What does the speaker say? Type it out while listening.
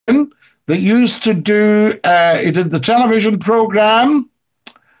that used to do, he did the television program.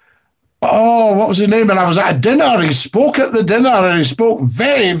 Oh, what was his name? And I was at a dinner. He spoke at the dinner, and he spoke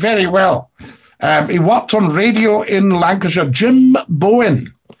very, very well. He worked on radio in Lancashire. Jim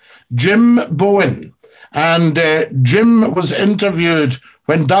Bowen. Jim Bowen. And Jim was interviewed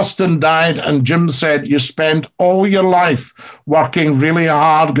when Dustin died, and Jim said, you spent all your life working really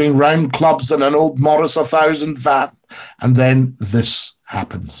hard, going round clubs in an old Morris 1000 van, and then this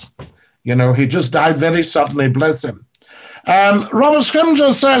happens. You know, he just died very suddenly, bless him. Robert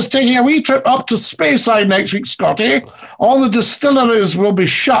Scrimger says, taking a wee trip up to Speyside next week, Scotty. All the distilleries will be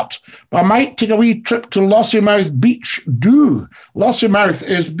shut, but I might take a wee trip to Lossiemouth Beach. Do. Lossiemouth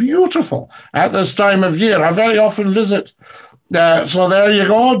is beautiful at this time of year. I very often visit. So there you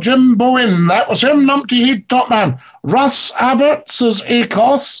go. Jim Bowen, that was him. Numpty Head top man. Russ Abbott says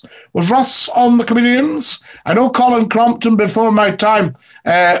ACOS. Was Russ on the Comedians? I know Colin Crompton before my time,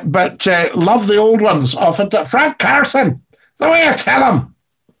 but love the old ones. Frank Carson, the way I tell him.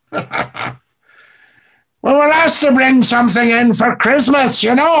 We were asked to bring something in for Christmas,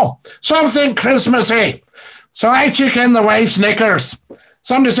 you know, something Christmassy. So I took in the wife's knickers.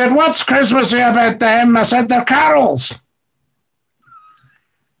 Somebody said, what's Christmassy about them? I said, they're carols.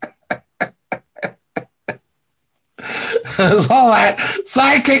 It's all that.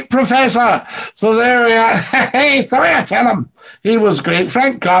 Psychic professor. So there we are. Hey, sorry, I tell him. He was great.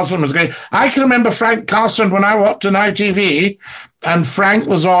 Frank Carson was great. I can remember Frank Carson when I worked in ITV, and Frank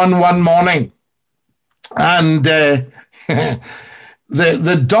was on one morning. And the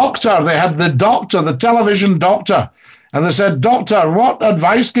doctor, they had the doctor, the television doctor, and they said, Doctor, what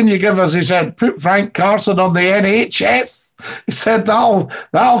advice can you give us? He said, put Frank Carson on the NHS. He said,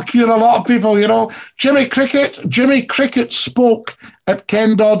 that'll cure a lot of people, you know. Jimmy Cricket spoke at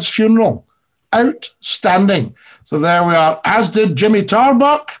Ken Dodd's funeral. Outstanding. So there we are. As did Jimmy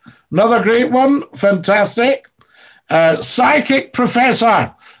Tarbuck, another great one. Fantastic. Psychic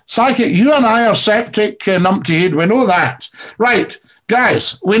professor. Psychic, you and I are septic, numpty head. We know that. Right.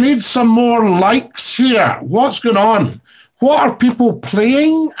 Guys, we need some more likes here. What's going on? What are people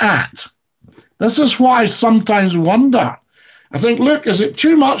playing at? This is what I sometimes wonder. I think, look, is it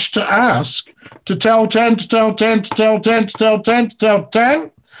too much to ask to tell 10, to tell 10, to tell 10, to tell 10, to tell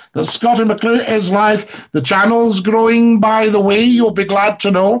 10 that Scottie McClue is live? The channel's growing, by the way, you'll be glad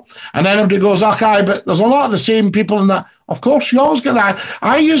to know. And then everybody goes, okay, but there's a lot of the same people in that. Of course, you always get that.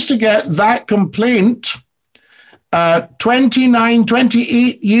 I used to get that complaint 29,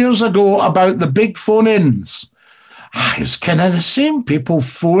 28 years ago about the big phone-ins. It's kind of the same people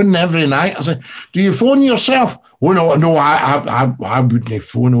phone every night. I said, do you phone yourself? Oh, no, I wouldn't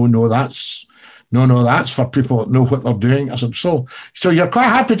phone. Oh, no, that's for people that know what they're doing. I said, so you're quite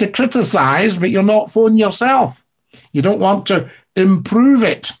happy to criticise, but you're not phoning yourself. You don't want to improve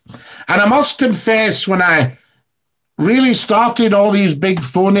it. And I must confess, when I really started all these big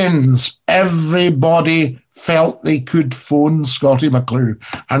phone-ins, everybody felt they could phone Scottie McClue.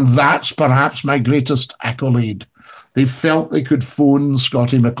 And that's perhaps my greatest accolade. They felt they could phone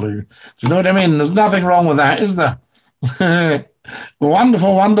Scottie McClue. Do you know what I mean? There's nothing wrong with that, is there?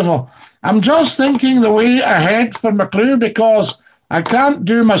 Wonderful, wonderful. I'm just thinking the way ahead for McClue, because I can't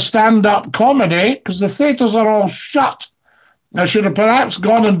do my stand-up comedy because the theatres are all shut. I should have perhaps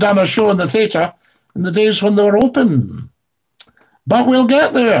gone and done a show in the theatre in the days when they were open. But we'll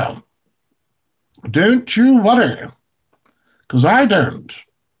get there. Don't you worry, because I don't.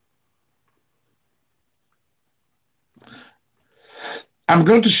 I'm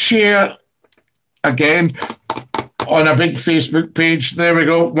going to share again on a big Facebook page. There we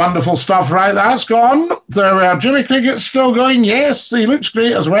go. Wonderful stuff. Right, that's gone. There we are. Jimmy Crickett's still going. Yes, he looks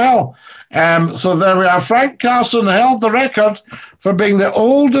great as well. So there we are. Frank Carson held the record for being the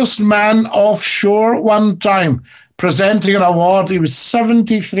oldest man offshore one time, presenting an award. He was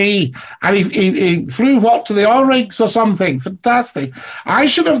 73, and he flew, what, to the oil rigs or something? Fantastic. I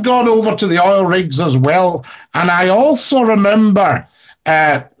should have gone over to the oil rigs as well. And I also remember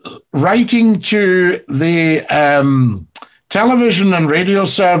writing to the television and radio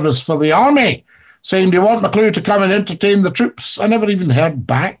service for the army, saying, do you want McClue to come and entertain the troops? I never even heard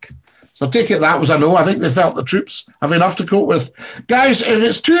back. So I take it that was a no. I think they felt the troops have enough to cope with. Guys, if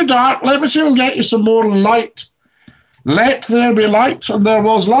it's too dark, let me see if we can get you some more light. Let there be light, and there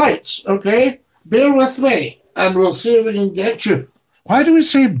was light, okay? Bear with me, and we'll see if we can get you. Why do we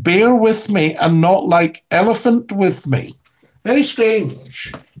say bear with me and not like elephant with me? Very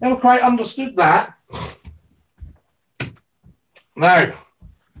strange. Never quite understood that. Now,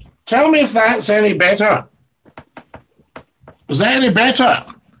 tell me if that's any better. Is that any better?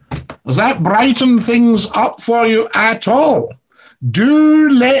 Does that brighten things up for you at all? Do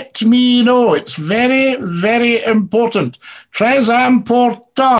let me know. It's very, very important. Très important.